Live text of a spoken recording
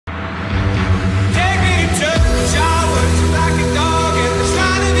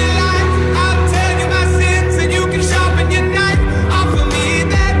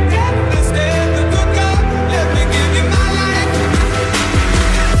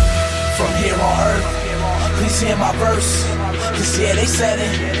hear my verse. Cause yeah, they said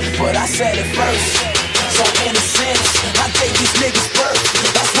it, but I said it first. So in a sense, I gave these niggas birth.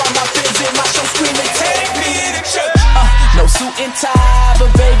 That's why my fans in my show screaming, take me to church. No suit and tie,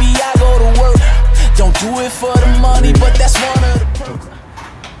 but baby, I go to work. Don't do it for the money, but that's one of the perks.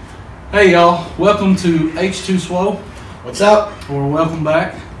 Hey y'all, welcome to H2 Swole. What's up? Or welcome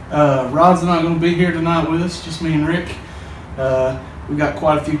back. Rod's not going to be here tonight with us, just me and Rick. We got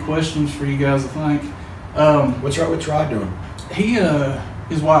quite a few questions for you guys, I think. What's Rod doing? He,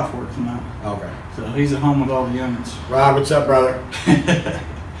 his wife works tonight. Okay. So he's at home with all the youngins. Rod, what's up, brother?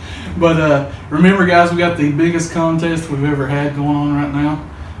 But remember, guys, we got the biggest contest we've ever had going on right now.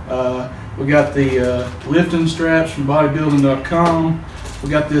 We got the lifting straps from bodybuilding.com. We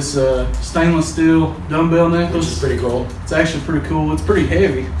got this stainless steel dumbbell necklace. Which is pretty cool. It's actually pretty cool. It's pretty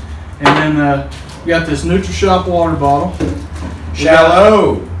heavy. And then we got this Nutrishop water bottle.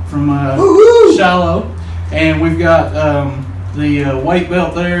 Shallow. From Shallow. And we've got the weight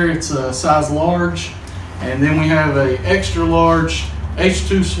belt there. It's a size large. And then we have a extra large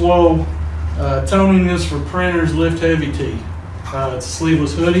H2 Swole toning this for printers lift heavy tee. It's a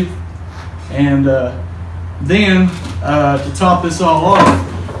sleeveless hoodie. And then to top this all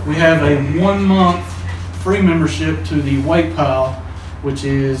off, we have a 1 month free membership to the Weight Pile, which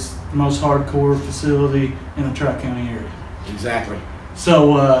is the most hardcore facility in the Tri-County area. Exactly.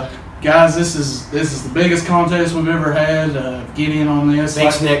 So guys, this is the biggest contest we've ever had. Get in on this.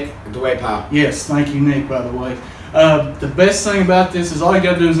 Thanks, Nick, at the Weight Pile. Yes, thank you, Nick, by the way. The best thing about this is all you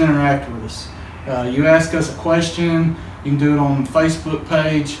got to do is interact with us. You ask us a question, you can do it on the Facebook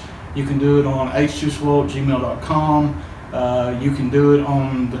page, you can do it on h2swole@gmail.com, you can do it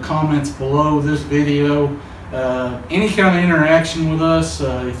on the comments below this video. Any kind of interaction with us,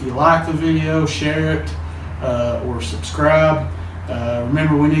 if you like the video, share it or subscribe.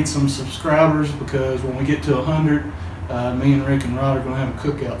 Remember, we need some subscribers because when we get to 100, me and Rick and Rod are going to have a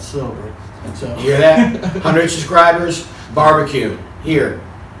cookout to celebrate. So, you hear that? 100 subscribers, barbecue here.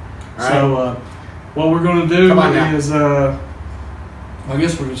 All right. So what we're going to do is, I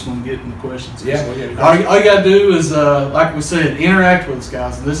guess we're just going to get into questions. Yeah. All you got to do is, like we said, interact with us,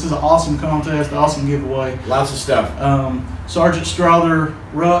 guys. This is an awesome contest, awesome giveaway. Lots of stuff. Sergeant Strother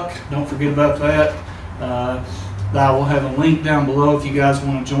Ruck, don't forget about that. I will have a link down below if you guys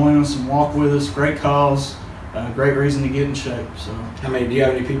want to join us and walk with us. Great cause, great reason to get in shape. So, how many? Do you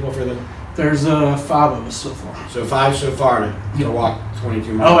have any people for the? There's 5 of us so far. So 5 so far to walk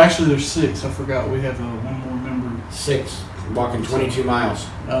 22 miles. Oh, actually, there's 6. I forgot we have one more member. 6 walking 22 miles.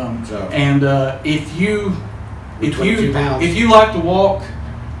 And if you like to walk,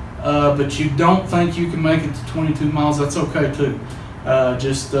 but you don't think you can make it to 22 miles, that's okay too.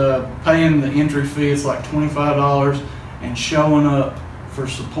 Just paying the entry fee, it's like $25, and showing up for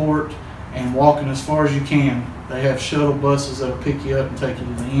support and walking as far as you can. They have shuttle buses that'll pick you up and take you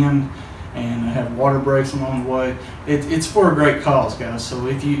to the end, and they have water breaks along the way. It's for a great cause, guys. So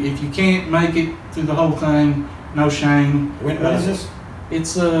if you can't make it through the whole thing, no shame. When is this?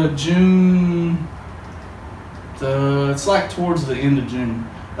 It's June. It's like towards the end of June.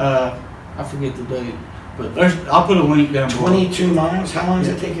 I forget the date. But I'll put a link down below. 22 miles? How long does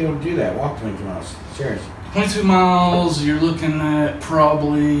it take you to do that? Walk 22 miles? Serious. 22 miles, you're looking at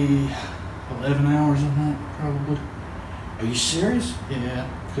probably 11 hours of that, probably. Are you serious? Yeah,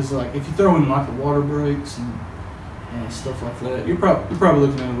 because like if you throw in like the water breaks and stuff like that, you're probably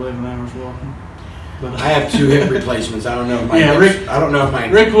looking at 11 hours walking. But I have 2 hip replacements. I don't know if my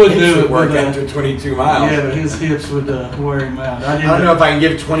Rick would do it, work after 22 miles. Yeah, but his hips would wear him out. I don't know if I can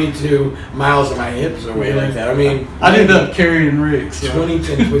give 22 miles of my hips away like that. I mean, I ended up carrying Rick. So.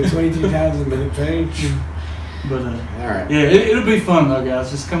 22 pounds a minute change. But all right. Yeah, it'll be fun though, guys.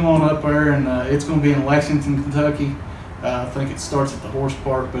 Just come on up there, and it's going to be in Lexington, Kentucky. I think it starts at the horse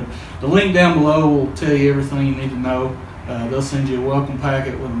park, but the link down below will tell you everything you need to know. They'll send you a welcome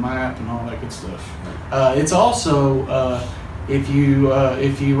packet with a map and all that good stuff. It's also if you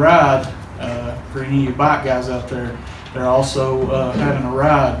ride, for any of you bike guys out there, they're also having a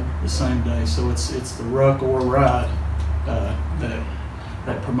ride the same day. So it's the Ruck or Ride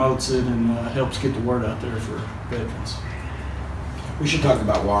that promotes it and helps get the word out there for veterans. We should talk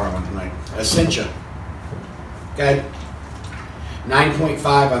about water one tonight. Essentia. Okay.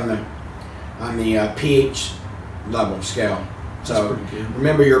 9.5 on the pH level scale. So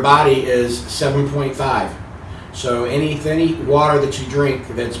remember, your body is 7.5. So any water that you drink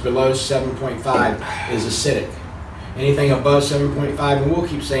that's below 7.5 is acidic. Anything above 7.5, and we'll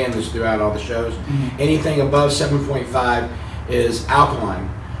keep saying this throughout all the shows, anything above 7.5 is alkaline.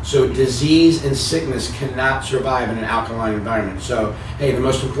 So disease and sickness cannot survive in an alkaline environment. So hey, the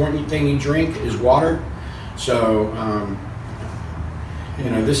most important thing you drink is water. So, you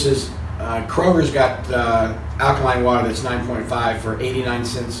know, this is Kroger's got alkaline water that's 9.5 for 89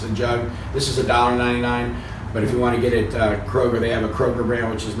 cents a jug. This is $1.99. But if you want to get it Kroger, they have a Kroger brand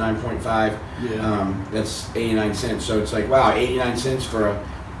which is 9.5. Yeah. That's 89 cents. So it's like, wow, 89 cents for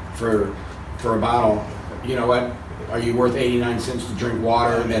a bottle. You know what? Are you worth 89 cents to drink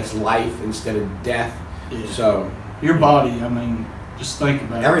water that's life instead of death? Yeah. So your body, I mean, just think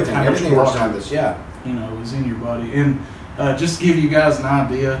about everything. it. Everything works on this. Yeah. You know, is in your body. And just to give you guys an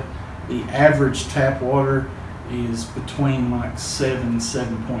idea, the average tap water is between like 7 and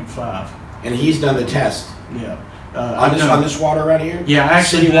 7.5. And he's done the test. Yeah. On this water right here? Yeah, I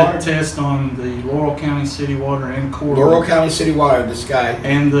actually City did water? a test on the Laurel County City Water and Laurel County City Water, this guy.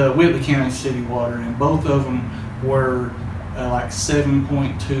 and the Whitley County City Water, and both of them were like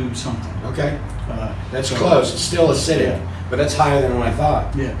 7.2 something. Okay. That's so close. It's still acidic, yeah. but that's higher than what I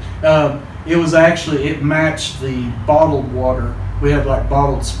thought. Yeah. It was actually, it matched the bottled water. We had like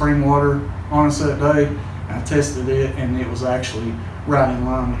bottled spring water on us that day. I tested it, and it was actually right in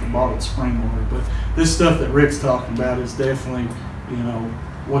line with the bottled spring water. But this stuff that Rick's talking about is definitely, you know,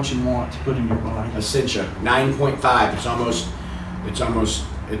 what you want to put in your body. Essentia, 9.5. It's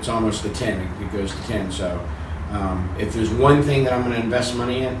almost a 10. It goes to 10. So if there's one thing that I'm going to invest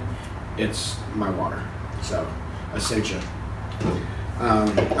money in, it's my water. So Essentia. All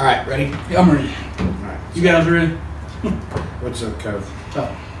right, ready? Yeah, I'm ready. All right. You guys ready? What's up, Cove? Oh.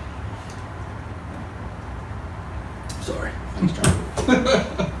 Sorry. Thanks, John.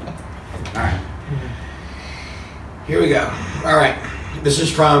 All right. Here we go. All right. This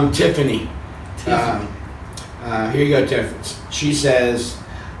is from Tiffany. Here you go, Tiff. She says,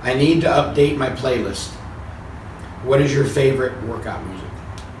 I need to update my playlist. What is your favorite workout music?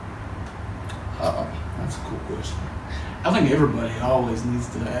 That's a cool question. I think everybody always needs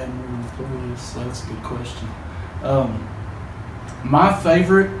to add more to the playlist, so that's a good question. My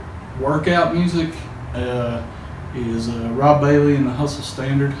favorite workout music is Rob Bailey and the Hustle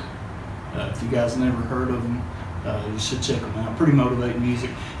Standard. If you guys never heard of him, you should check him out. Pretty motivating music.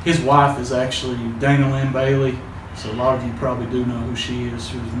 His wife is actually Dana Lynn Bailey, so a lot of you probably do know who she is.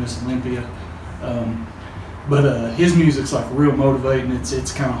 She was Miss Olympia. But his music's like real motivating.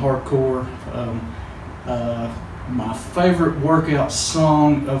 It's kind of hardcore. My favorite workout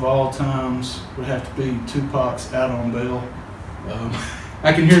song of all times would have to be Tupac's "Out on Bail."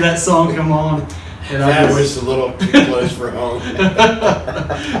 I can hear that song come on. And That was a little too close for home.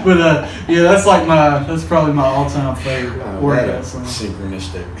 But yeah, that's probably my all-time favorite workout song.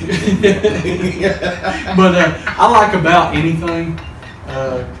 Synchronistic. But I like about anything.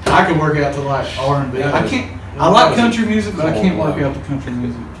 I can work out to like R&B. I like country music, but I can't work out to country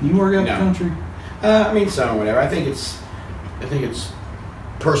music. Can you work out to country? I mean, some whatever. I think it's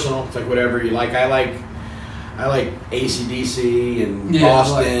personal. It's like whatever you like. I like AC/DC and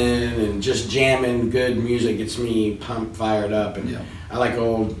Boston and just jamming good music gets me pumped, fired up, and I like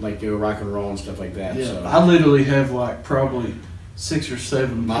old rock and roll and stuff like that. Yeah, so. I literally have like probably 6 or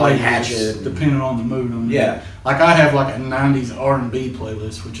 7 Molly playlists Hatchet, depending on the mood I'm in. Yeah. Like I have like a 90s R&B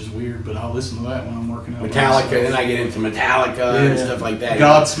playlist, which is weird, but I'll listen to that when I'm working out. Metallica, then I get into Metallica and stuff like that.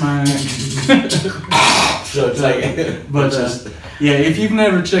 Godsmack. So it's like, but yeah, if you've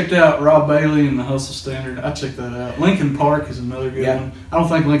never checked out Rob Bailey and the Hustle Standard, I check that out. Linkin Park is another good one. I don't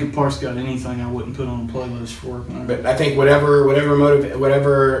think Linkin Park's got anything I wouldn't put on a playlist for working out. But I think whatever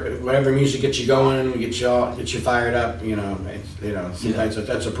music gets you going, gets you fired up. Sometimes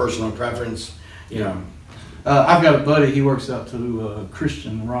that's a personal preference. I've got a buddy. He works out to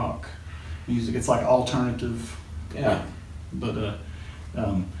Christian rock music. It's like alternative. Yeah. But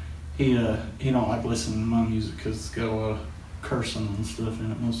he don't like listening to my music because it's got a lot of cursing and stuff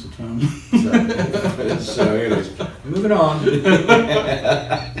in it most of the time. So anyways, moving on.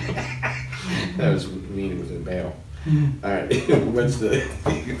 That was mean with a bail. All right, what's the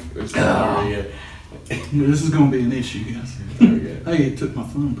This is going to be an issue, guys. Hey, it took my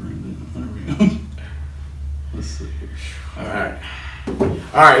thumbprint. There we go. Let's see. All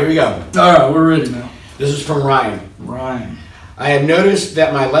right, here we go. All right, we're ready now. This is from Ryan. Ryan. I have noticed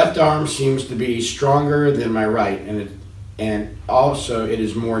that my left arm seems to be stronger than my right, and also it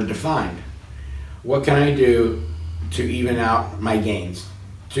is more defined. What can I do to even out my gains?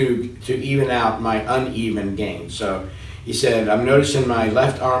 To even out my uneven gains. So he said, I'm noticing my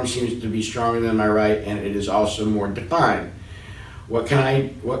left arm seems to be stronger than my right, and it is also more defined. What can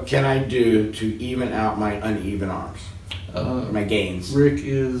I do to even out my uneven arms? My gains. Rick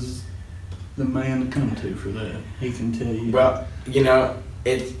is the man to come to for that. He can tell you. Well,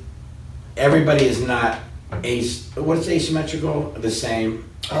 everybody is not what's asymmetrical? The same.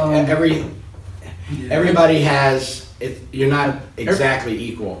 Everybody has it. You're not exactly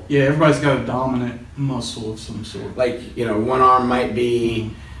equal. Yeah, everybody's got a dominant muscle of some sort. Like, one arm might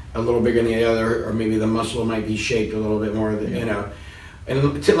be a little bigger than the other, or maybe the muscle might be shaped a little bit more. And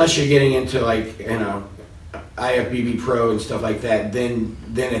unless you're getting into like IFBB Pro and stuff like that, then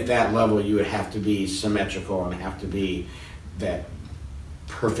at that level you would have to be symmetrical and have to be that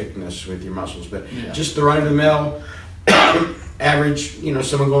perfectness with your muscles. But just the run-of-the-mill average,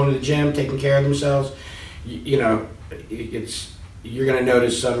 someone going to the gym, taking care of themselves, you're going to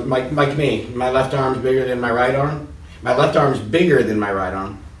notice some, like me, my left arm's bigger than my right arm. My left arm's bigger than my right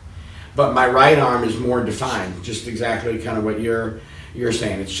arm, but my right arm is more defined, just exactly kind of what you're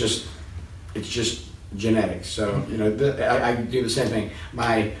saying. It's just genetics. So, I do the same thing.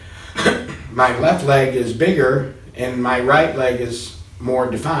 My left leg is bigger and my right leg is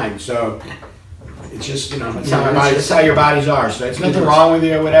more defined. So it's just, it's how your bodies are. So it's nothing wrong with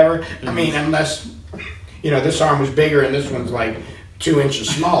you or whatever. I mean, unless, this arm was bigger and this one's like 2 inches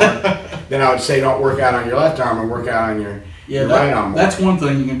smaller, then I would say don't work out on your left arm and work out on your right arm. That's one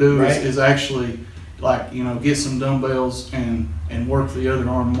thing you can do is actually, like, get some dumbbells and work the other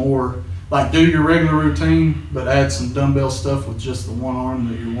arm more. Like, do your regular routine, but add some dumbbell stuff with just the one arm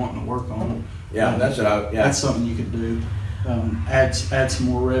that you're wanting to work on. Yeah, that's something you could do. Add some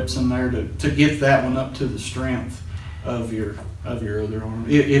more reps in there to get that one up to the strength of your other arm.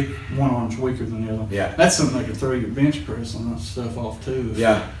 If one arm's weaker than the other, that's something that could throw your bench press and that stuff off too.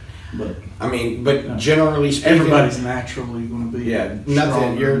 But generally speaking, everybody's naturally going to be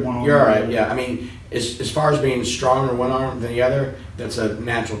nothing. You're all right. Yeah, I mean, as far as being stronger one arm than the other, that's a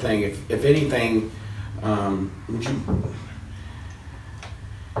natural thing. If anything,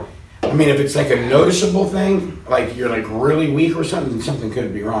 if it's like a noticeable thing, like you're like really weak or something, something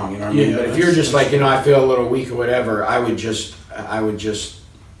could be wrong. You know what I mean? But if you're just like, I feel a little weak or whatever, I would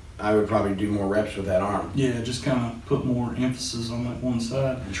probably do more reps with that arm. Yeah, just kind of put more emphasis on that one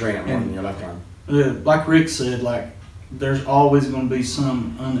side. And train it more than your left arm. Like Rick said, like there's always going to be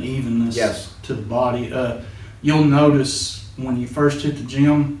some unevenness to the body. You'll notice when you first hit the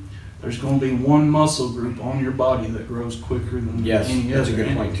gym, there's going to be one muscle group on your body that grows quicker than any other. That's a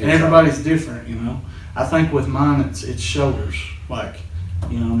good point too. And everybody's different, I think with mine, it's shoulders. Like,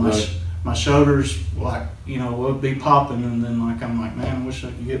 my shoulders, like, will be popping, and then like I'm like, man, I wish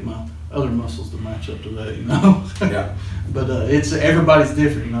I could get my other muscles to match up to that, Yeah. But it's everybody's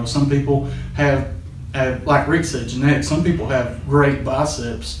different, Some people have, like Rick said, genetics. Some people have great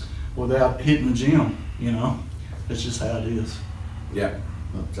biceps without hitting the gym, That's just how it is. Yeah.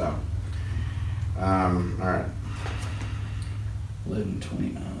 So, all right.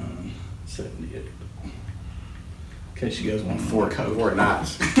 11:29:78. In case you guys want four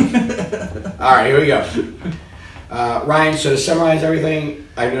knots. All right, here we go. Ryan, so to summarize everything,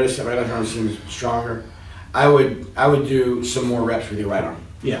 I noticed that my left arm seems stronger. I would do some more reps with your right arm.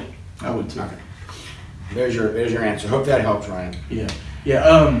 Yeah, I would too. Okay. There's your answer. Hope that helps, Ryan. Yeah.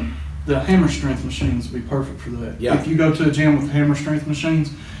 The hammer strength machines would be perfect for that. Yeah. If you go to a gym with hammer strength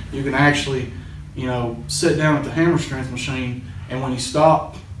machines, you can actually, sit down at the hammer strength machine, and when you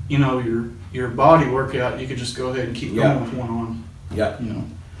stop, your body workout, you could just go ahead and keep going with one arm. Yeah.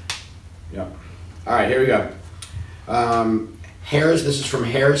 Yeah. All right, here we go. This is from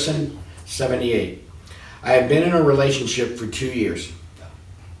Harrison, 78. I have been in a relationship for 2 years.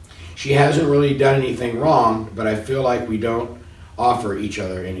 She hasn't really done anything wrong, but I feel like we don't offer each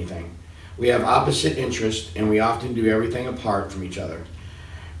other anything. We have opposite interests, and we often do everything apart from each other.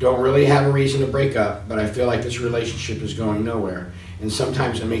 Don't really have a reason to break up, but I feel like this relationship is going nowhere, and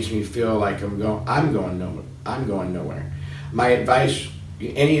sometimes it makes me feel like I'm going nowhere.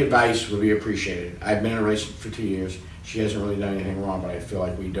 Any advice would be appreciated. I've been in a relationship for 2 years. She hasn't really done anything wrong, but I feel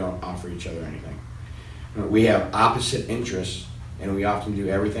like we don't offer each other anything. We have opposite interests, and we often do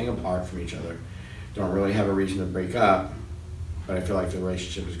everything apart from each other. Don't really have a reason to break up, but I feel like the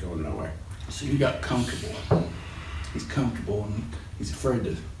relationship is going nowhere. So you got comfortable. He's comfortable, and he's afraid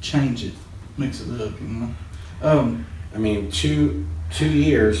to change it, mix it up, I mean, two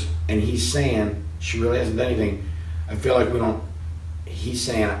years, and he's saying she really hasn't done anything. I feel like we don't. He's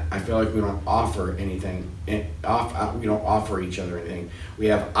saying I feel like we don't offer anything. We don't offer each other anything. We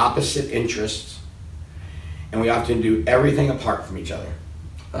have opposite interests, and we often do everything apart from each other.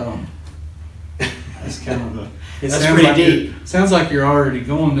 That's kind of a. That's pretty deep. Sounds like you're already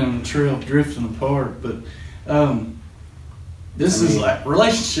going down the trail, drifting apart. But is like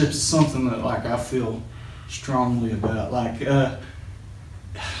relationships is something that like I feel strongly about. Like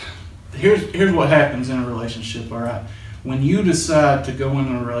here's what happens in a relationship. All right, when you decide to go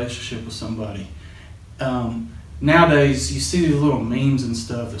into a relationship with somebody, nowadays you see these little memes and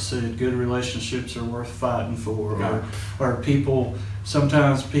stuff that said good relationships are worth fighting for, or people,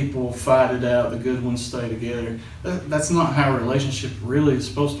 sometimes people fight it out, the good ones stay together. That's not how a relationship really is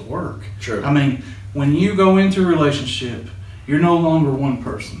supposed to work. True. I mean, when you go into a relationship, you're no longer one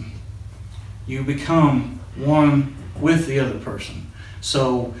person. You become one with the other person.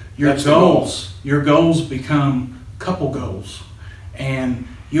 So your goals become couple goals. And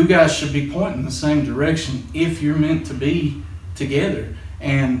you guys should be pointing in the same direction if you're meant to be together.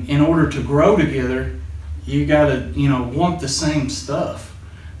 And in order to grow together, you gotta, want the same stuff.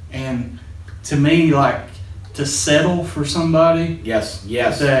 And to me, like, to settle for somebody yes,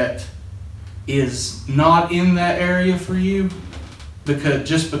 that is not in that area for you,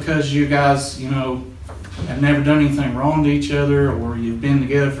 because you guys, have never done anything wrong to each other, or you've been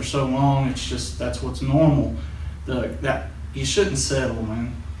together for so long, it's just, that's what's normal. That you shouldn't settle,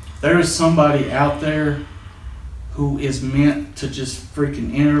 man. There is somebody out there who is meant to just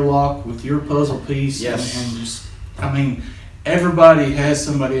freaking interlock with your puzzle piece. Yes. And just, everybody has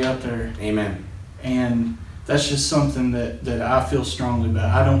somebody out there. Amen. And that's just something that I feel strongly about.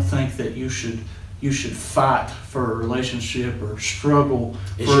 I don't think that you should fight for a relationship or struggle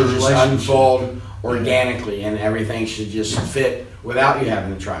it for a should just relationship. unfold organically, and everything should just fit without you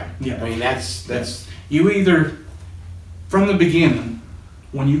having to try. Yeah. I mean, that's You either, from the beginning,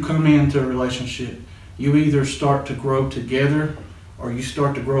 when you come into a relationship, you either start to grow together or you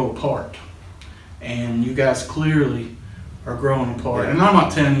start to grow apart. And you guys clearly are growing apart. Yeah. And I'm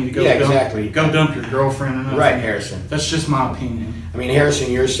not telling you to go dump your girlfriend or nothing. right, Harrison. That's just my opinion. I mean,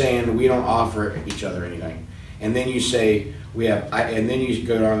 Harrison, you're saying we don't offer each other anything, and then you say and then you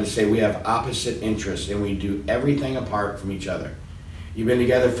go on to say we have opposite interests and we do everything apart from each other. You've been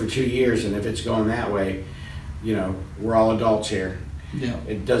together for 2 years, and if it's going that way, we're all adults here. Yeah.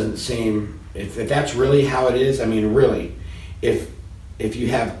 It doesn't seem, if that's really how it is, I mean, really, if you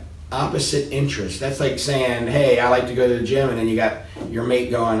have opposite interests, that's like saying, hey, I like to go to the gym, and then you got your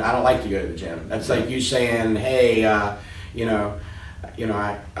mate going, I don't like to go to the gym. That's like you saying, hey, I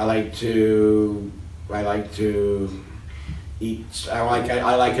like to eat, I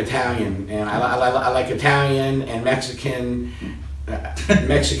like Italian, and I like Italian and Mexican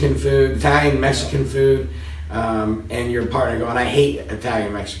food, Italian Mexican food. And your partner going, I hate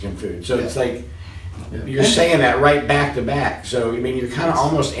Italian Mexican food. So it's like you're saying that right back to back. So I mean, you're kind of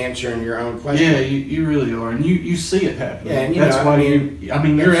almost answering your own question. Yeah, you really are, and you see it happening. Yeah, and that's why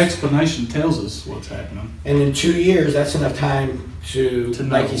your explanation tells us what's happening. And in 2 years, that's enough time to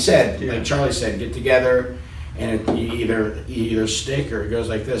like know. you said, Yeah. like Charlie said, get together, and you either stick or it goes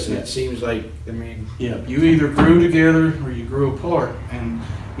like this. And it seems like, I mean, yeah, you either grew together or you grew apart. And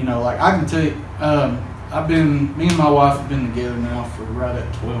like I can tell you. Me and my wife have been together now for right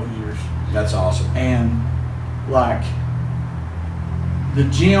at 12 years. that's awesome. And like the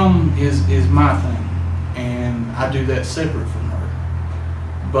gym is my thing, and I do that separate from her.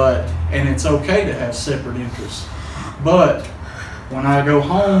 And it's okay to have separate interests. But when I go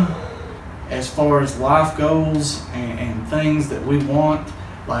home, as far as life goals and things that we want,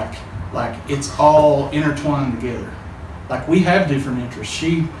 like it's all intertwined together. Like we have different interests.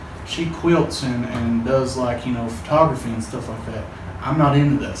 She quilts and does photography and stuff like that. I'm not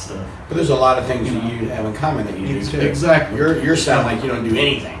into that stuff. But there's a lot of things that you have in common that you do too. Exactly. You're sounding like you don't do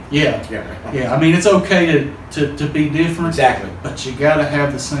anything. Yeah. I mean, it's okay to be different. Exactly. But you got to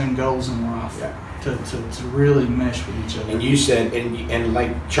have the same goals in life to really mesh with each other. And you said, and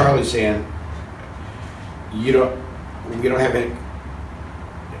like Charlie saying, we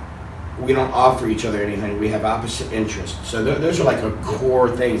don't offer each other anything. We have opposite interests. So those are like a core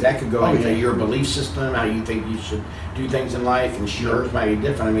things. That could go into your belief system, how you think you should do things in life, and yours might be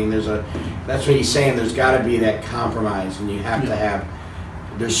different. I mean, that's what he's saying. There's got to be that compromise, and you have to have.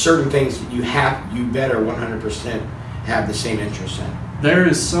 There's certain things that you better 100% have the same interest in. There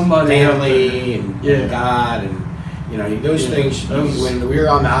is somebody family and God and those things. When we're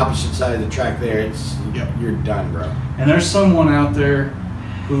on the opposite side of the track, there, you're done, bro. And there's someone out there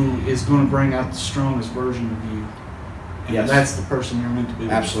who is going to bring out the strongest version of you. And that's the person you're meant to be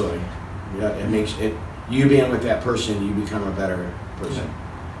with. Absolutely. Yeah, it makes it, you being with that person, you become a better person.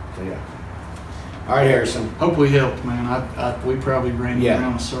 Yeah. So, yeah. All right, Harrison. Hope we helped, man. We probably ran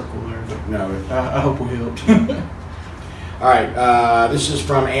around a circle there, but no, I hope we helped. All right, this is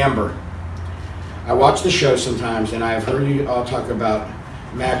from Amber. I watch the show sometimes, and I have heard you all talk about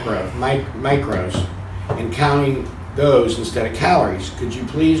micros, and counting those instead of calories. Could you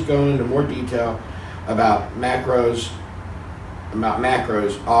please go into more detail about macros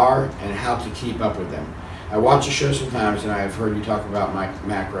are and how to keep up with them? I watch the show sometimes, and I have heard you talk about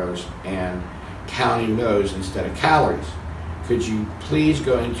macros and counting those instead of calories. Could you please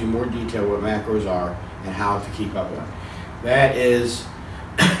go into more detail what macros are and how to keep up with them? That is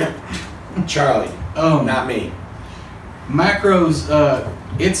Charlie, not me. Macros,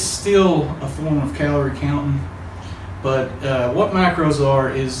 it's still a form of calorie counting, but what macros are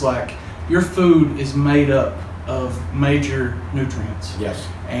is like your food is made up of major nutrients. Yes.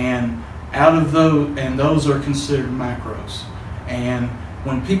 And out of those, and those are considered macros. And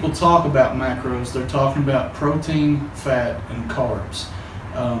when people talk about macros, they're talking about protein, fat, and carbs.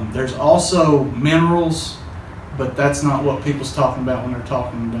 There's also minerals, but that's not what people's talking about when they're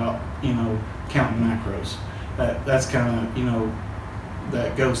talking about, you know, counting macros. That's kind of, you know,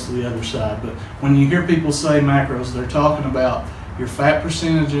 that goes to the other side. But when you hear people say macros, they're talking about your fat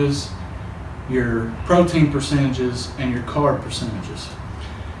percentages, your protein percentages, and your carb percentages.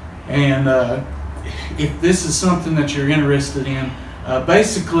 And if this is something that you're interested in,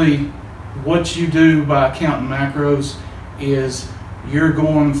 basically what you do by counting macros is you're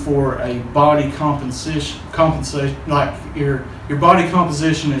going for a body composition, like your body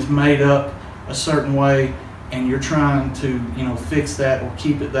composition is made up a certain way, and you're trying to, you know, fix that or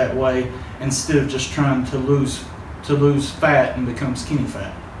keep it that way instead of just trying to lose fat and become skinny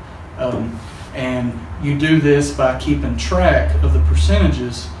fat. And you do this by keeping track of the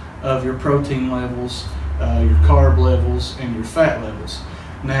percentages of your protein levels, your carb levels, and your fat levels.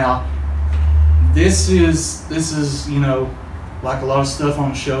 Now, this is, you know, like a lot of stuff on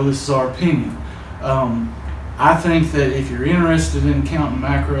the show, this is our opinion. I think that if you're interested in counting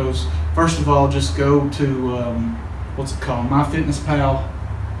macros, first of all, just go to, what's it called, MyFitnessPal.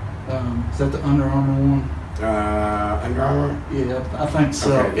 Is that the Under Armour one? Under Armour? Yeah, I think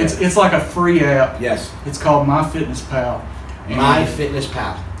so. Okay, it's like a free app. Yes. It's called MyFitnessPal.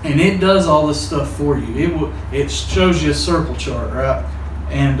 MyFitnessPal. And it does all this stuff for you. It shows you a circle chart, right?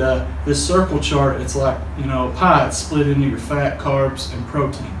 And this circle chart, it's like, you know, a pie. It's split into your fat, carbs, and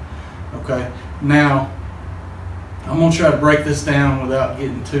protein. Okay. Now, I'm gonna try to break this down without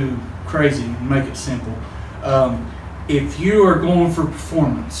getting too crazy and make it simple. If you are going for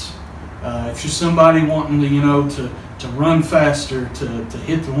performance, if you're somebody wanting to, you know, to run faster, to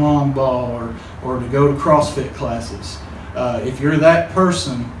hit the long ball, or to go to CrossFit classes, if you're that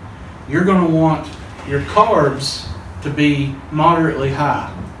person, you're going to want your carbs to be moderately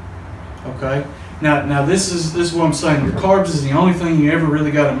high. Okay. Now this is what I'm saying. Your carbs is the only thing you ever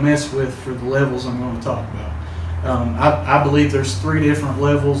really got to mess with for the levels I'm going to talk about. I believe there's 3 different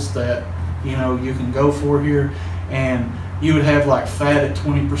levels that, you know, you can go for here, and you would have like fat at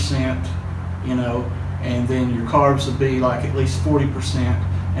 20%, you know, and then your carbs would be like at least 40%,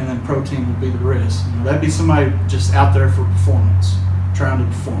 and then protein would be the rest. You know, that'd be somebody just out there for performance, trying to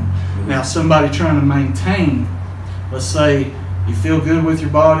perform. Mm-hmm. Now, somebody trying to maintain, let's say you feel good with your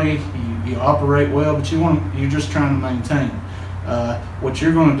body, you operate well, but you're just trying to maintain. What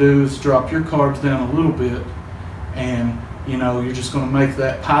you're going to do is drop your carbs down a little bit, and you know, you're just going to make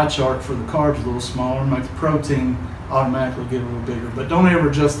that pie chart for the carbs a little smaller, make the protein automatically get a little bigger. But don't ever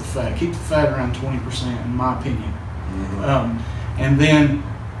adjust the fat. Keep the fat around 20%, in my opinion. Mm-hmm. And then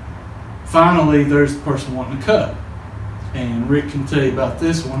finally, there's the person wanting to cut. And Rick can tell you about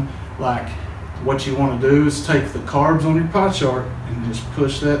this one. Like, what you want to do is take the carbs on your pie chart and just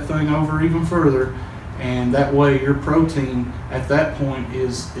push that thing over even further. And that way your protein at that point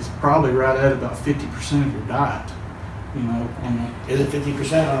is probably right at about 50% of your diet. You know, is it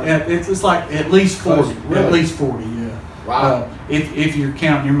 50%? It's like at least 40. Really? At least 40, yeah. Wow. If you're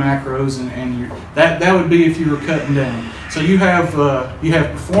counting your macros and your that would be if you were cutting down. So you have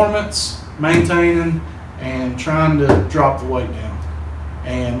performance, maintaining, and trying to drop the weight down.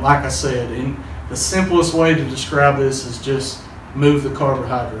 And like I said, the simplest way to describe this is just move the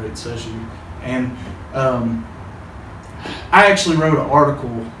carbohydrates as you. And I actually wrote an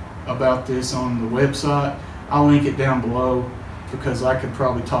article about this on the website. I'll link it down below because I could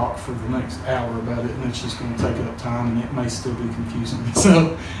probably talk for the next hour about it, and it's just going to take up time, and it may still be confusing.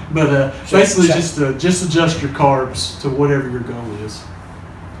 So, but basically, just adjust your carbs to whatever your goal is.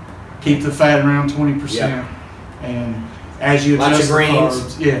 Keep the fat around 20%, yep. And as you adjust the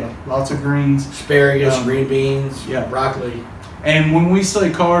carbs, yeah, lots of greens, asparagus, green beans, yeah, broccoli. And when we say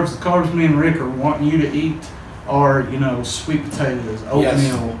carbs, the carbs me and Rick are wanting you to eat are, you know, sweet potatoes, oatmeal.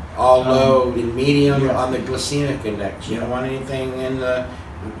 Yes. All low and medium, yeah, on the glycemic index. You don't want anything in the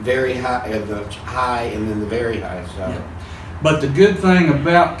very high, the high, and then the very high. So. Yeah. But the good thing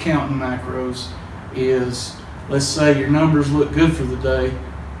about counting macros is, let's say your numbers look good for the day,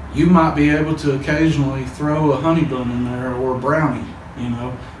 you might be able to occasionally throw a honey bun in there or a brownie. You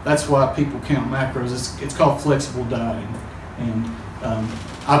know, that's why people count macros. It's called flexible dieting, and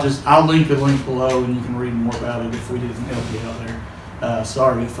I'll link the link below, and you can read more about it if we didn't help you out there.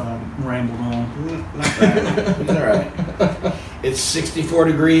 Sorry if I rambled on. Not bad. It's all right. It's 64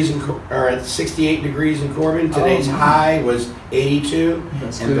 degrees or it's 68 degrees in Corbin. Today's high was 82,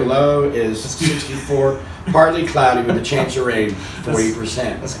 That's and the good. low is 64. Partly cloudy with a chance of rain,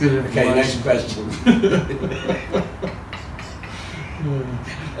 40%. That's good Okay, next information. question.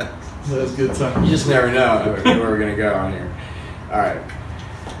 That's good time. You just never know where we're going to go on here. All right.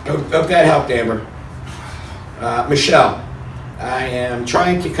 Hope that helped, Amber. Michelle, I am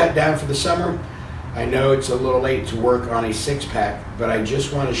trying to cut down for the summer. I know it's a little late to work on a 6-pack, but I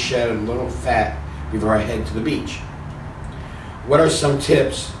just want to shed a little fat before I head to the beach. What are some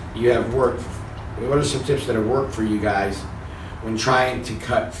tips you have worked? What are some tips that have worked for you guys when trying to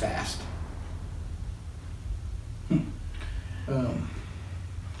cut fast?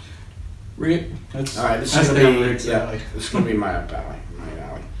 Rick, that's All right, this that's is down going to Rick's be alley. this is going to be my alley.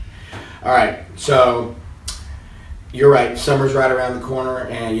 All right, so you're right. Summer's right around the corner,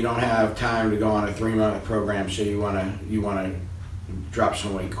 and you don't have time to go on a 3-month program, so you want to drop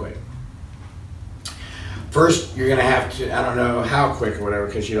some weight quick. First, you're going to have to, I don't know how quick or whatever,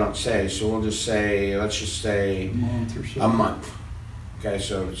 because you don't say. So we'll just say, let's just say A month or so. a month. Okay,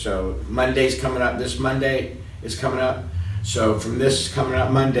 so Monday's coming up. This Monday is coming up. So from this coming up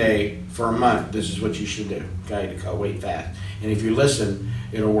Monday for a month, this is what you should do, okay, to cut weight fast. And if you listen,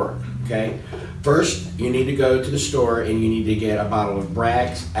 it'll work, okay? First, you need to go to the store and you need to get a bottle of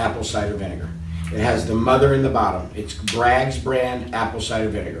Bragg's apple cider vinegar. It has the mother in the bottom. It's Bragg's brand apple cider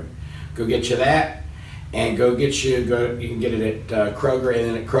vinegar. Go get you that, and you can get it at Kroger, and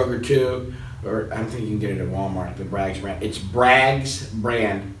then at Kroger too, or I don't think you can get it at Walmart, the Bragg's brand. It's Bragg's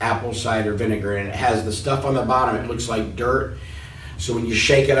brand apple cider vinegar, and it has the stuff on the bottom. It looks like dirt. So when you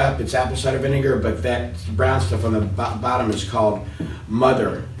shake it up, it's apple cider vinegar, but that brown stuff on the bottom is called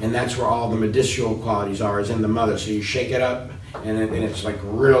mother, and that's where all the medicinal qualities are, is in the mother. So you shake it up, and it's like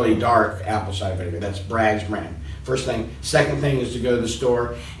really dark apple cider vinegar. That's Bragg's brand. First thing. Second thing is to go to the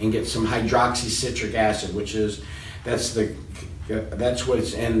store and get some hydroxycitric acid, that's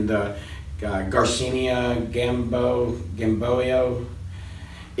what's in the Garcinia gamboio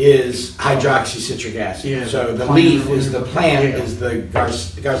is hydroxycitric acid. Yeah, so the plant leaf or is the whatever. plant Yeah. is the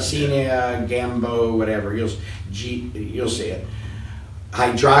Garcinia gambo whatever. You'll see it.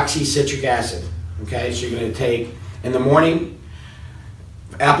 Hydroxycitric acid. Okay, so you're going to take in the morning.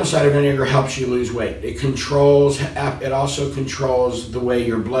 Apple cider vinegar helps you lose weight. It also controls the way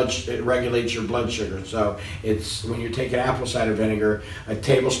it regulates your blood sugar. So it's when you're taking apple cider vinegar, a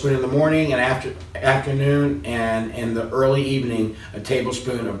tablespoon in the morning and afternoon, and in the early evening, a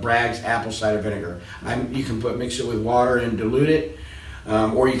tablespoon of Bragg's apple cider vinegar. You can mix it with water and dilute it,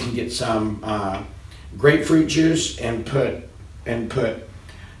 or you can get some grapefruit juice and put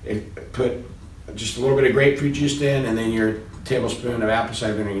just a little bit of grapefruit juice in, and then your tablespoon of apple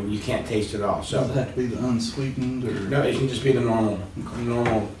cider vinegar. You can't taste it all. So Does it have to be the unsweetened or? no, it can just be the normal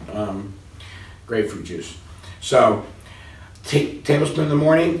grapefruit juice. So take tablespoon in the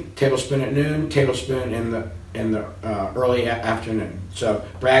morning, tablespoon at noon, tablespoon in the early afternoon. So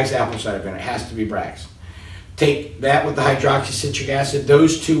Bragg's apple cider vinegar, it has to be Bragg's. Take that with the hydroxycitric acid.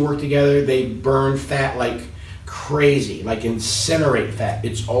 Those two work together. They burn fat like crazy, like incinerate fat.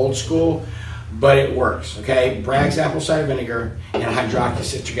 It's old school, but it works, okay? Bragg's apple cider vinegar and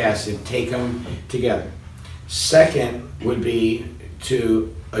hydroxycitric acid, take them together. Second would be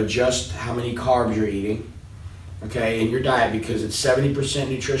to adjust how many carbs you're eating, okay, in your diet, because it's 70%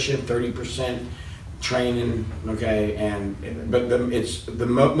 nutrition, 30% training, okay,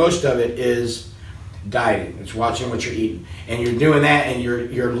 most of it is dieting. It's watching what you're eating, and you're doing that, and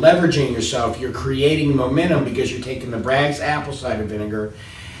you're leveraging yourself. You're creating momentum because you're taking the Bragg's apple cider vinegar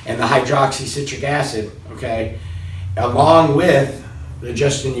and the hydroxycitric acid, okay, along with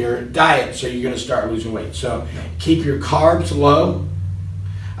adjusting your diet, so you're going to start losing weight. So keep your carbs low.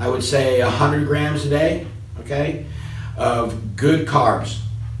 I would say 100 grams a day, okay, of good carbs.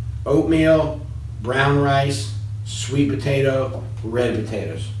 Oatmeal, brown rice, sweet potato, red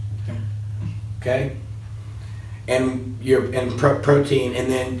potatoes, okay, and protein, and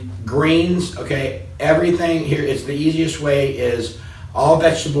then greens, okay. Everything here, it's the easiest way is all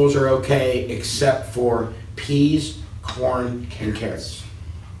vegetables are okay except for peas, corn, and carrots.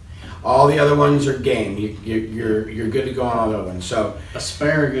 All the other ones are game. You're good to go on all the other ones. So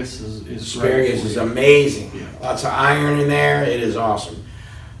asparagus is asparagus is amazing. Yeah. Lots of iron in there. It is awesome.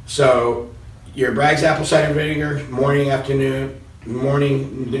 So your Bragg's apple cider vinegar, morning, noon,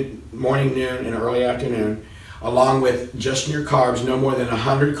 and early afternoon, along with just your carbs, no more than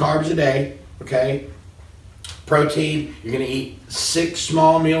 100 carbs a day. Okay. protein, you're going to eat 6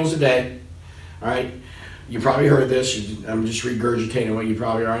 small meals a day. All right. You probably heard this. I'm just regurgitating what you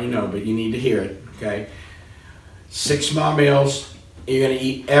probably already know, but you need to hear it. Okay. 6 small meals. You're going to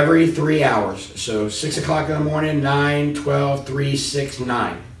eat every 3 hours. So 6 o'clock in the morning, 9, 12, 3, 6,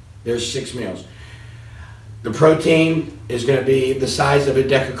 9. There's 6 meals. The protein is going to be the size of a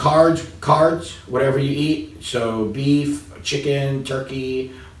deck of cards, whatever you eat. So beef, chicken,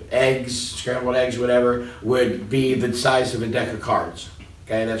 turkey, eggs, scrambled eggs, whatever, would be the size of a deck of cards.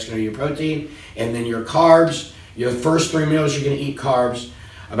 Okay, that's going to be your protein. And then your carbs, your first 3 meals you're going to eat carbs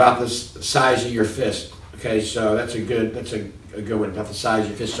about the size of your fist. Okay, so that's a good one, about the size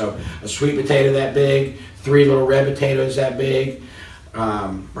of your fist. So a sweet potato that big, 3 little red potatoes that big,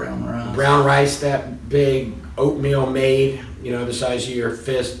 brown rice that big, oatmeal made, you know, the size of your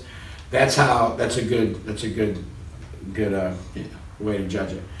fist. That's a good way to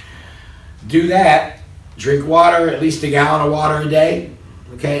judge it. Do that. Drink water, at least a gallon of water a day.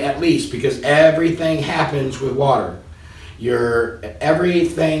 Okay, at least, because everything happens with water.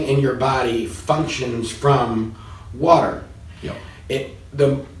 Everything in your body functions from water. Yep.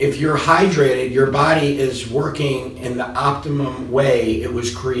 If you're hydrated, your body is working in the optimum way it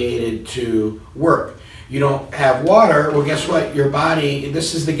was created to work. You don't have water, well, guess what? Your body,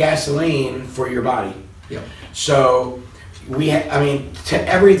 this is the gasoline for your body. Yep. So to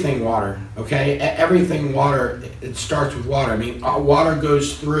everything water, okay? Everything water, it starts with water. I mean, water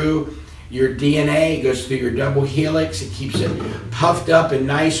goes through your DNA, it goes through your double helix, it keeps it puffed up and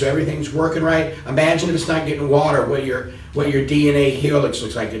nice so everything's working right. Imagine if it's not getting water, what your DNA helix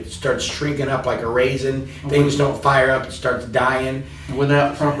looks like. It starts shrinking up like a raisin, things don't fire up, it starts dying.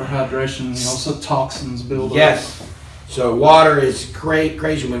 Without proper hydration, also toxins build up. Yes. So water is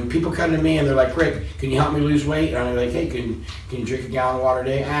crazy. When people come to me and they're like, Rick, can you help me lose weight? And I'm like, hey, can you drink a gallon of water a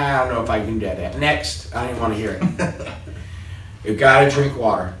day? I don't know if I can do that. Next. I didn't want to hear it. You've got to drink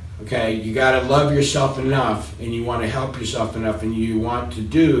water. Okay? You got to love yourself enough, and you want to help yourself enough, and you want to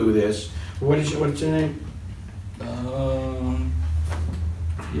do this. What's your name?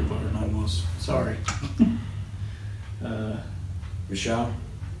 Your name was. Sorry. Michelle?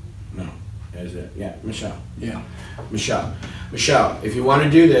 No. Is it? Yeah, Michelle. Yeah. Michelle, if you want to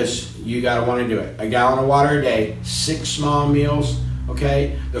do this, you got to want to do it. A gallon of water a day, 6 small meals,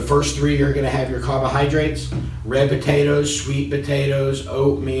 okay? The first 3 you're going to have your carbohydrates, red potatoes, sweet potatoes,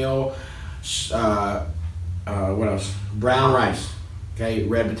 oatmeal, what else? Brown rice, okay?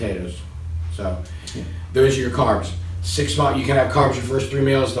 Red potatoes. So those are your carbs. 6 small, you can have carbs your first 3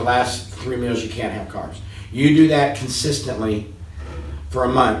 meals, the last 3 meals you can't have carbs. You do that consistently for a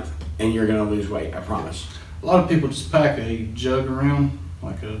month, and you're going to lose weight, I promise. A lot of people just pack a jug around,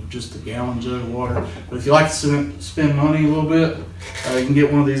 like just a gallon jug of water. But if you like to spend money a little bit, you can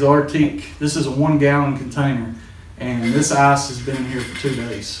get one of these Arctic. This is a 1 gallon container, and this ice has been in here for 2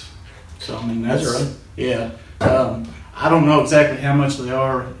 days. So I mean, that's right. Yeah. I don't know exactly how much they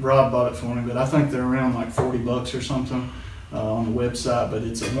are. Rob bought it for me, but I think they're around like $40 or something on the website. But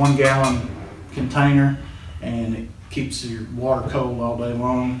it's a 1 gallon container, and it keeps your water cold all day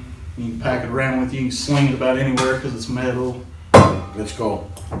long. You can pack it around with you. You can sling it about anywhere because it's metal. That's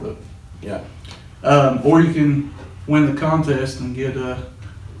cool. But, yeah. Or you can win the contest and get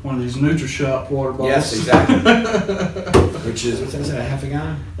one of these Nutrishop water bottles. Yes, exactly. Which is, what's that, a half a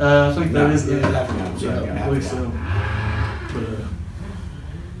gallon? I think that is half a gallon. Sorry, I believe so.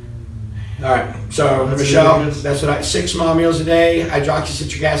 All right, so Michelle, that's what 6 small meals a day,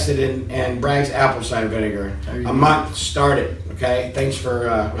 hydroxycitric acid and Bragg's apple cider vinegar. A month, start it, okay? Thanks for,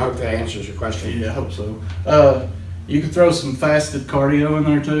 I hope that answers your question. Yeah, I hope so. You could throw some fasted cardio in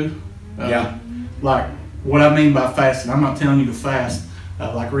there too. Yeah. Like, what I mean by fasted, I'm not telling you to fast.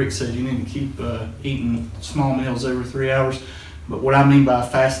 Like Rick said, you need to keep eating small meals every 3 hours. But what I mean by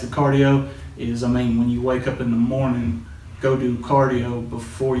fasted cardio is, I mean, when you wake up in the morning, go do cardio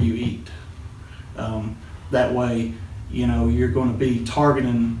before you eat. That way, you know, you're going to be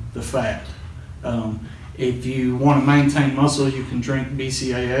targeting the fat. If you want to maintain muscle, you can drink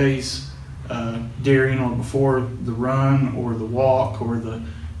BCAAs during or before the run or the walk or the,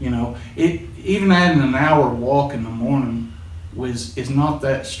 you know, even adding an hour walk in the morning is not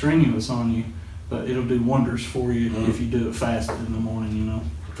that strenuous on you, but it'll do wonders for you if you do it fasted in the morning, you know.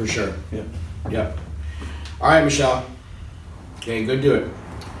 For sure. Yep. Yep. All right, Michelle. Okay, go do it.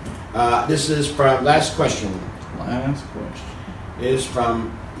 This is from, last question. Last question. Is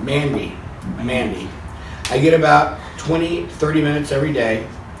from Mandy. Mandy. I get about 20-30 minutes every day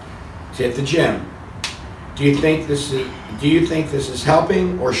to hit the gym. Do you think this is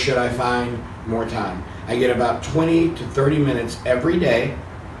helping, or should I find more time? I get about 20 to 30 minutes every day.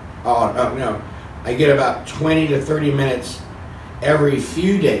 Oh no, I get about 20 to 30 minutes every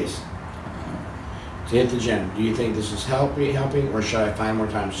few days to hit the gym. Do you think this is helping, or should I find more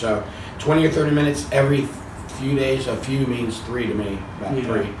time? So 20 or 30 minutes every few days. A few means 3 to me, about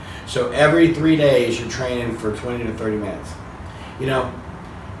 3. So every 3 days you're training for 20 to 30 minutes. You know,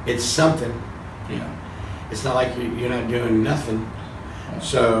 it's something. Yeah. It's not like you're not doing nothing.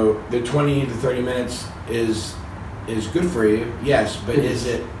 So the 20 to 30 minutes is good for you, yes, but is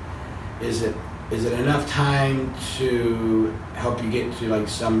it enough time to help you get to like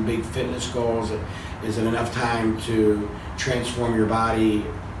some big fitness goals? Is it enough time to transform your body,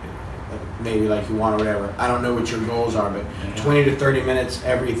 maybe like you want or whatever? I don't know what your goals are, but 20 to 30 minutes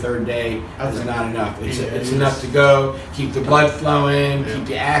every third day is not enough. It's enough to go, keep the blood flowing, keep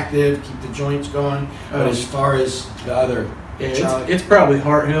you active, keep the joints going. But as far as the other, it's probably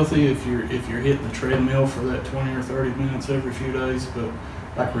heart healthy if you're hitting the treadmill for that 20 or 30 minutes every few days. But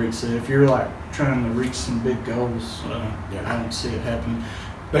like Rick said, if you're like trying to reach some big goals, I don't see it happening.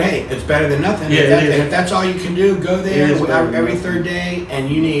 But hey, it's better than nothing. Yeah, if that's all you can do, go there every third day, and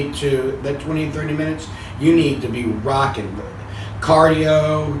you need to, that 20 to 30 minutes, you need to be rocking.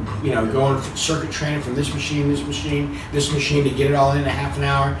 Cardio, you know, going circuit training from this machine to get it all in a half an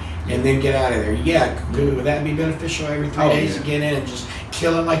hour, and then get out of there. Yeah, would that be beneficial every 3 days to get in and just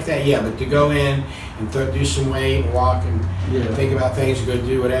kill it like that? Yeah, but to go in and do some weight and walk and think about things, go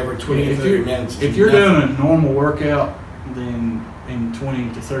do whatever, 20 to 30 minutes. If you're doing a normal workout, then in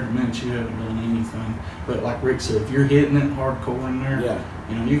 20 to 30 minutes you haven't done anything. But like Rick said, if you're hitting it hardcore in there,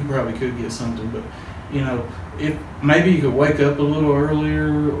 you know, you probably could get something. But you know, if maybe you could wake up a little earlier,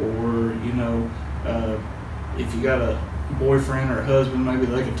 or you know, if you got a boyfriend or a husband, maybe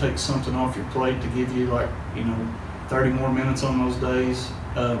they could take something off your plate to give you, like, you know, 30 more minutes on those days.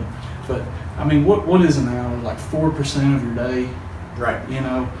 But I mean, what is an hour? Like 4% of your day, right? You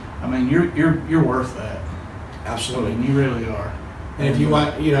know, I mean, you're worth that. Absolutely, I mean, you really are. And if you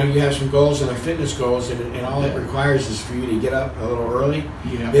want, you know, you have some goals and they're fitness goals, and all it requires is for you to get up a little early.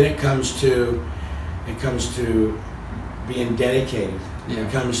 Then it comes to being dedicated.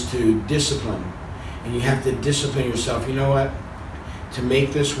 It comes to discipline, and you have to discipline yourself. You know what? To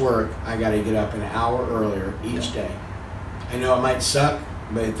make this work, I got to get up an hour earlier each day. I know it might suck,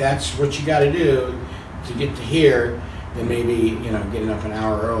 but if that's what you got to do to get to here, then maybe, you know, getting up an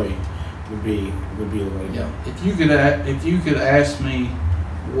hour early would be the way to go. If you could ask me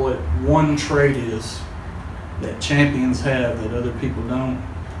what one trait is that champions have that other people don't,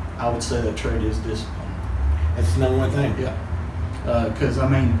 I would say that trait is discipline. That's the number one thing. Yeah. Because I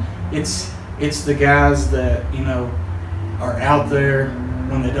mean, it's the guys that, you know, are out there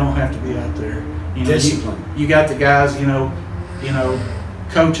when they don't have to be out there. You know, discipline. You got the guys, you know,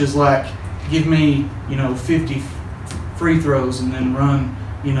 coaches like, give me, you know, 50 free throws and then run,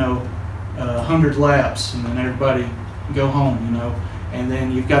 you know, 100 laps, and then everybody go home, you know. And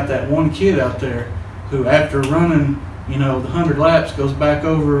then you've got that one kid out there who, after running, you know, the 100 laps, goes back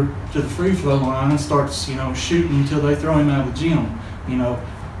over to the free throw line and starts, you know, shooting until they throw him out of the gym. You know,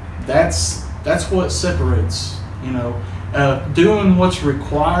 that's what separates. You know, doing what's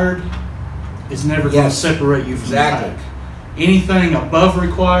required is never going to separate you from the pack. Anything above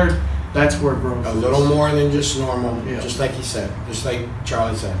required, that's where growth is. A little more than just normal, just like he said, just like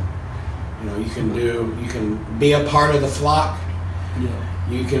Charlie said. You know, you can be a part of the flock. Yeah.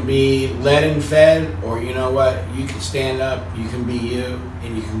 You can be led and fed, or you know what, you can stand up, you can be you,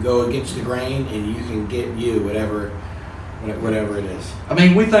 and you can go against the grain, and you can get you, whatever it is. I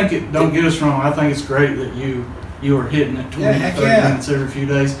mean, don't get us wrong, I think it's great that you are hitting it 20 to 30 minutes every few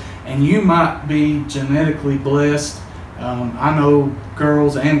days, and you might be genetically blessed. I know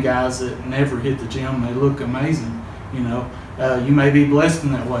girls and guys that never hit the gym, they look amazing, you know. You may be blessed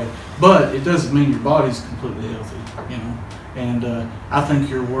in that way, but it doesn't mean your body's completely healthy, you know. And I think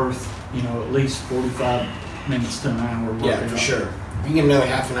you're worth, you know, at least 45 minutes to an hour. Yeah, for sure. If you get another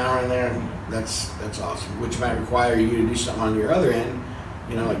half an hour in there, that's awesome. Which might require you to do something on your other end,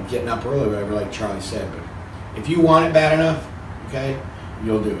 you know, like getting up early, whatever, like Charlie said. But if you want it bad enough, okay,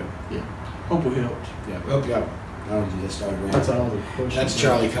 you'll do it. Yeah. Hope we helped. Yeah. Hope you helped. I don't know if you just started ranting. That's all the questions. That's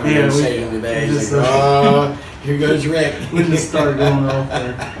Charlie coming in and saying today. He's like, here goes Rick. We just started going off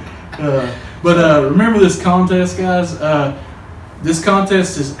there. But remember this contest, guys. This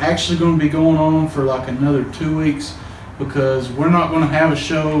contest is actually going to be going on for like another 2 weeks, because we're not going to have a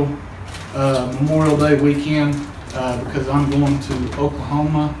show Memorial Day weekend because I'm going to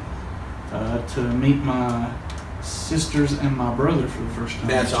Oklahoma to meet my sisters and my brother for the first time.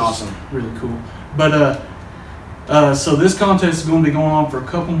 That's awesome. Really cool. But So this contest is going to be going on for a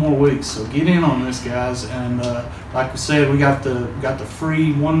couple more weeks. So get in on this, guys. And like we said, we got the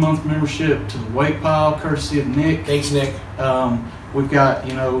free 1 month membership to the weight pile, courtesy of Nick. Thanks, Nick. We've got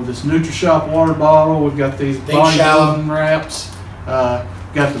this Nutrishop water bottle. We've got these bodybuilding wraps.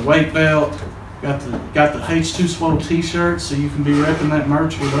 Got the weight belt. Got the H2 Swole T-shirt, so you can be repping that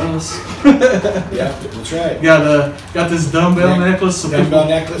merch with us. Yeah, that's right. Got this dumbbell necklace, so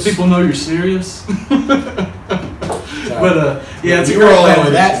people know you're serious. But yeah, it's a great roll in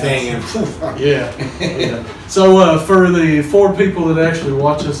with that thing. And yeah. So for the 4 people that actually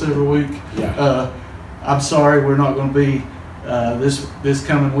watch us every week, I'm sorry we're not going to be this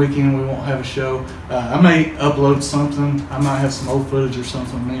coming weekend. We won't have a show. I may upload something. I might have some old footage or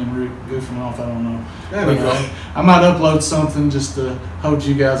something. Me and Rick goofing off. I don't know. That'd be cool. I might upload something just to hold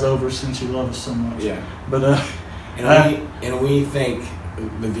you guys over since you love us so much. Yeah. But and we thank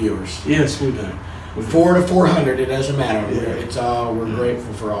the viewers. Yes, we do. 4 to 400, it doesn't matter. We're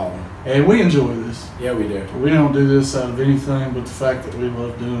grateful for all of them. Hey, we enjoy this. Yeah, we do. We don't do this out of anything but the fact that we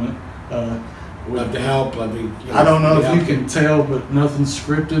love doing it. Love to help. I don't know if you can tell, but nothing's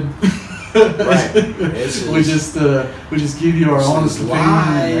scripted. Right. We just give you our honest opinion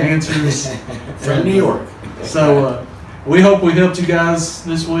and answers from New York. So we hope we helped you guys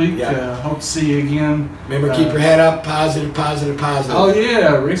this week. Yeah. Hope to see you again. Remember, keep your head up. Positive, positive, positive. Oh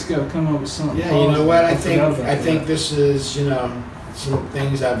yeah, Rick's got to come up with something. Yeah, you know what? I think this is some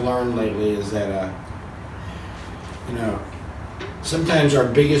things I've learned lately is that sometimes our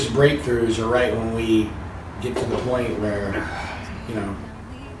biggest breakthroughs are right when we get to the point where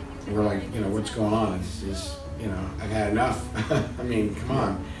we're like, what's going on? It's I've had enough. I mean, come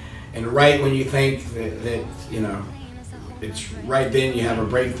on. And right when you think that it's right then you have a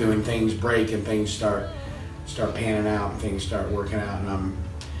breakthrough and things break and things start panning out and things start working out.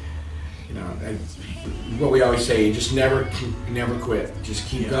 And what we always say, you just never quit. Just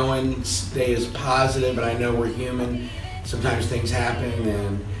keep going, stay as positive. And I know we're human. Sometimes things happen,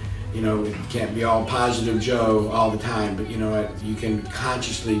 and it can't be all positive Joe all the time. But you know what? You can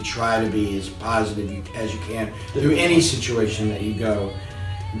consciously try to be as positive as you can through any situation that you go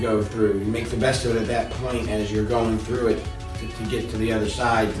through. You make the best of it at that point as you're going through it to get to the other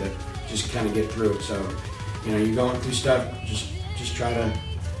side, to just kind of get through it. So you're going through stuff. Just try to.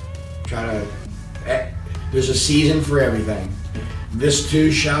 There's a season for everything. This too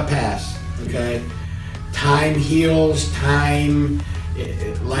shall pass. Okay. Time heals.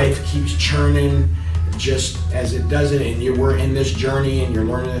 Life keeps churning, just as it does it. And we're in this journey, and you're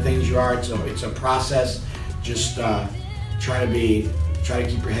learning the things you are. So it's a process. Just try to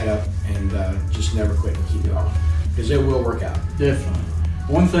keep your head up and just never quit and keep going, because it will work out. Definitely.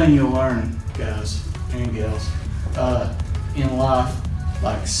 One thing you'll learn, guys and gals, in life,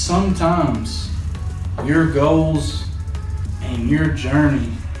 like sometimes your goals and your journey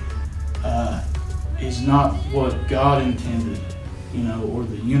is not what God intended, or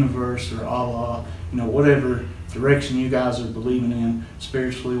the universe or Allah, whatever direction you guys are believing in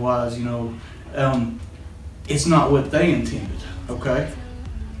spiritually wise, it's not what they intended, okay?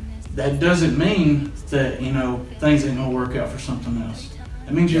 That doesn't mean that, things ain't gonna work out for something else.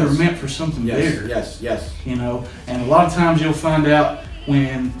 That means you're meant for something bigger. Yes. And a lot of times you'll find out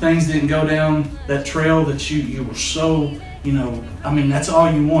when things didn't go down that trail that you were so, that's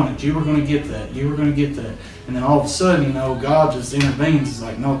all you wanted. You were gonna get that. And then all of a sudden, God just intervenes. It's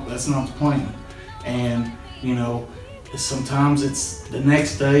like, no, that's not the plan. And, sometimes it's the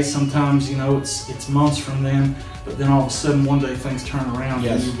next day, sometimes, it's months from then, but then all of a sudden one day things turn around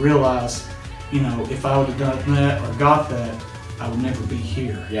and you realize, if I would have done that or got that, I would never be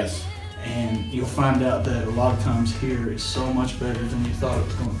here. Yes. And you'll find out that a lot of times here is so much better than you thought it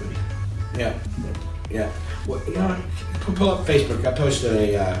was going to be. Yeah. Yeah. Well, pull up Facebook. I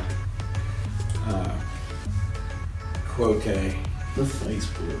posted a quote today. The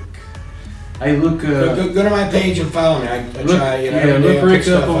Facebook. Hey, look. Go to my page and follow me. I try, look Rick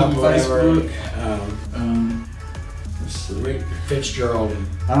up on Facebook. Let's see. Rick Fitzgerald.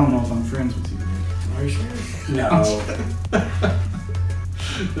 I don't know if I'm friends with you, Rick. Are you sure? No.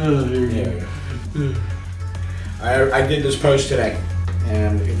 Here we go. I did this post today,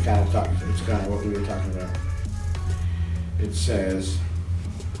 and it's kind of what we were talking about. It says,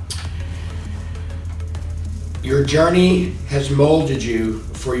 your journey has molded you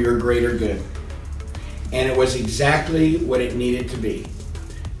for your greater good, and it was exactly what it needed to be.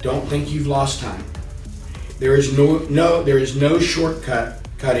 Don't think you've lost time. There is no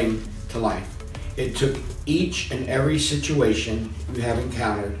shortcutting to life. It took each and every situation you have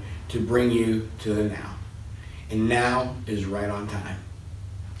encountered to bring you to the now. And now is right on time.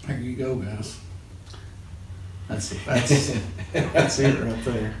 There you go, guys. That's it right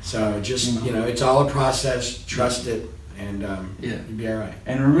there. So just, you know, it's all a process. Trust it, and Yeah. you'll be all right.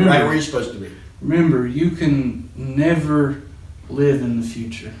 And remember, Right where you're supposed to be. remember, you can never live in the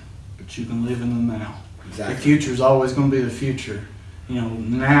future, but you can live in the now. Exactly. The future is always going to be the future. You know,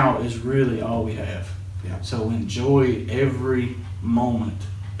 now is really all we have. Yeah. So enjoy every moment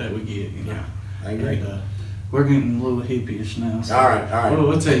that we get. You know. Yeah, I agree. And, we're getting a little hippie-ish now. So All right.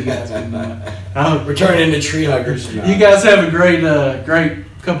 We'll tell you guys good night. We're turning into tree huggers. You guys have a great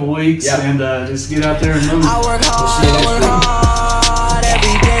couple weeks, Yeah. and just get out there and move. I work hard, We'll see you next I work week. hard.